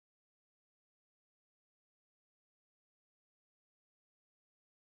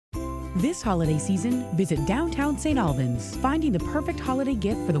This holiday season, visit downtown St. Albans. Finding the perfect holiday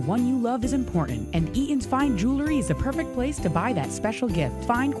gift for the one you love is important, and Eatons Fine Jewelry is the perfect place to buy that special gift.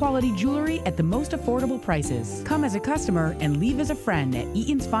 Find quality jewelry at the most affordable prices. Come as a customer and leave as a friend at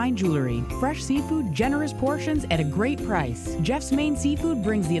Eatons Fine Jewelry. Fresh seafood, generous portions at a great price. Jeff's Maine Seafood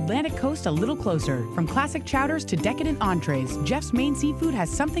brings the Atlantic coast a little closer. From classic chowders to decadent entrees, Jeff's Maine Seafood has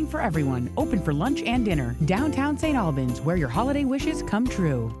something for everyone. Open for lunch and dinner. Downtown St. Albans, where your holiday wishes come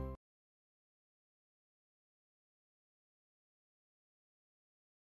true.